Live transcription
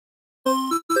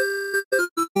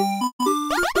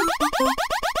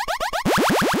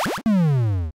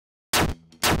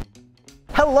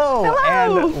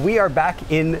And we are back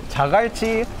in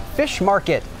Jagalchi Fish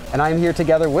Market. And I'm here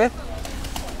together with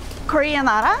Korean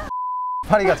Arah?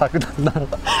 파리가 자꾸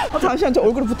난다. 잠시만, 저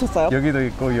얼굴 붙었어요. 여기도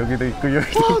있고 여기도 있고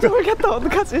여기도 있고. 저 모르겠다.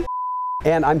 어떡하지?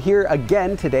 And I'm here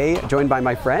again today, joined by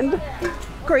my friend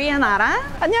Korean Arah.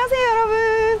 안녕하세요,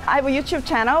 여러분. I have a YouTube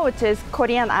channel which is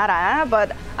Korean Arah,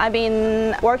 but I've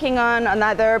been working on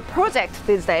another project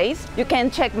these days. You can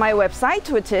check my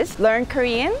website, which is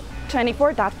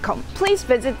learnkorean24.com. Please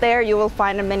visit there. You will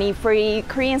find many free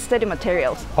Korean study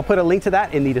materials. I'll put a link to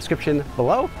that in the description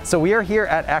below. So we are here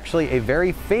at actually a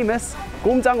very famous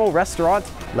꼼장어 restaurant.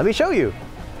 Let me show you.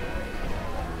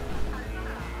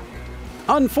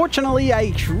 Unfortunately,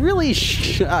 I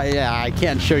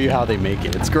can't show you how they make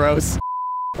it. It's gross.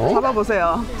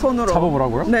 잡아보세요, 손으로.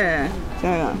 잡아보라고요? 네.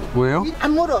 제가. 뭐예요?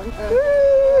 안 물어.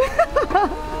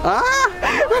 아!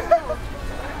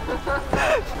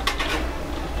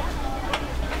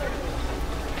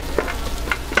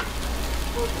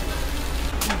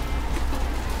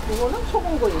 이거는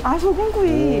소금구이. 아,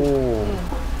 소금구이. 오.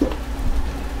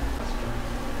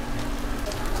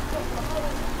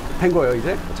 된 거예요,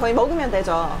 이제? 저희 먹으면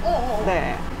되죠?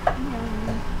 네.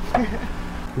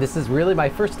 This is really my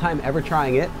first time ever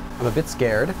trying it. I'm a bit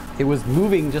scared. It was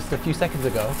moving just a few seconds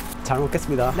ago. 잘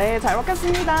먹겠습니다. 네, 잘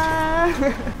먹겠습니다.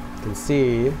 You can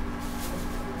see,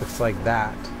 looks like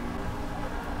that.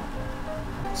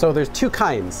 So there's two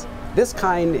kinds. This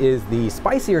kind is the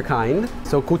spicier kind.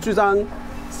 So gochujang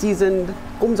seasoned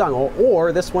꼼장어,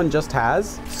 or this one just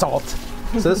has salt.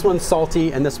 So this one's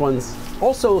salty and this one's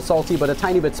also salty but a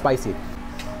tiny bit spicy.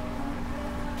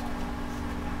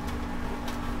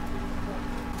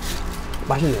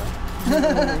 맛있네요.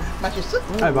 맛있어?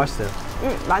 네, 맛있어요.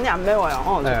 많이 안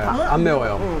매워요. 네, 좋다. 안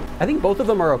매워요. I think both of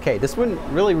them are okay. This one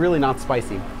really not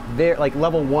spicy. They're like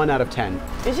level 1 out of 10.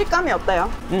 이 식감이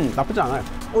어때요? 나쁘지 않아요.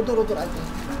 오돌오돌하지.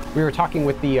 We were talking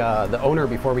with the owner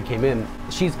before we came in.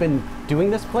 She's been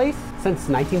doing this place since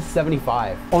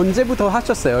 1975. 언제부터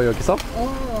하셨어요, 여기서?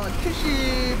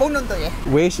 75년도에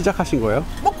왜 시작하신 거예요?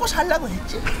 먹고 살라고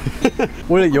했지.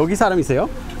 원래 여기 사람이세요?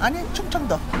 아니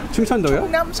충청도. 충청도요?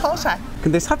 충남 서산.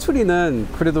 근데 사투리는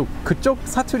그래도 그쪽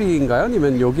사투리인가요?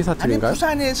 아니면 여기 아니 사투리인가요?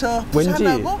 부산에서 왠지,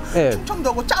 부산하고 예.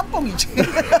 충청도고 짬뽕이지.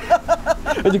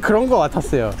 왠지 그런 거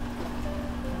같았어요.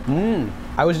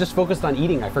 I was just focused on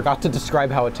eating. I forgot to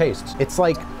describe how it tastes. It's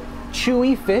like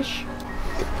chewy fish.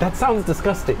 That sounds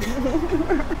disgusting.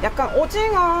 약간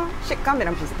오징어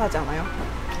식감이랑 비슷하지 않아요?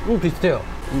 비슷해요.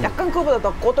 약간 그보다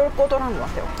더 꼬들꼬들한 것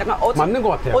같아요. 약간 맞는 것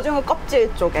같아요. 오징어 껍질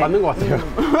쪽에. 맞는 것 같아요.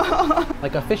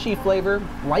 Like a fishy flavor,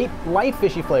 light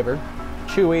fishy flavor,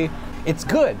 chewy. It's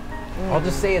good. I'll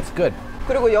just say it's good.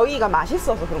 그리고 여기가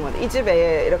맛있어서 그런 것 같아요. 이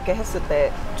집에 이렇게 했을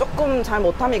때 조금 잘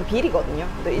못하면 비리거든요.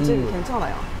 근데 이 집이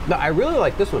괜찮아요. No, I really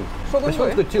like this one. This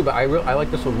one's good too, but I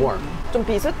like this one more. 좀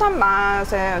비슷한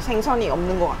맛의 생선이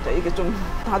없는 것 같아요. 이게 좀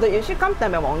다들 이 식감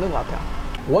때문에 먹는 것 같아요.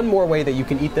 One more way that you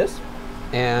can eat this,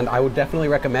 and I would definitely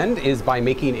recommend, is by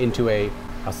making it into a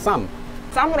쌈.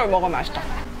 쌈으로 먹으면 맛있다.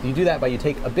 You do that by you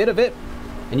take a bit of it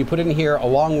and you put it in here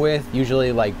along with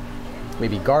usually like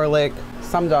maybe garlic,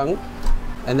 쌈장,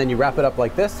 and then you wrap it up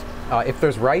like this. If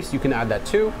there's rice, you can add that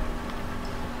too.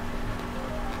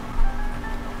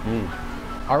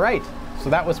 All right, so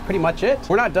that was pretty much it.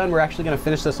 We're not done. We're actually going to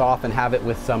finish this off and have it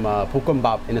with some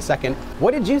볶음밥 in a second.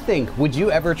 What did you think? Would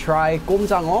you ever try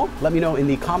꼼장어? Let me know in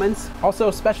the comments. Also,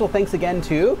 special thanks again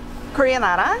to Korean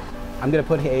Arah. I'm going to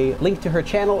put a link to her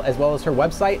channel as well as her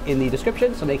website in the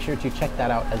description, so make sure to check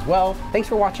that out as well. Thanks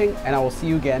for watching, and I will see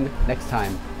you again next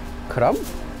time. 그럼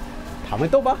다음에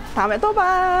또 봐. 다음에 또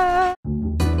봐.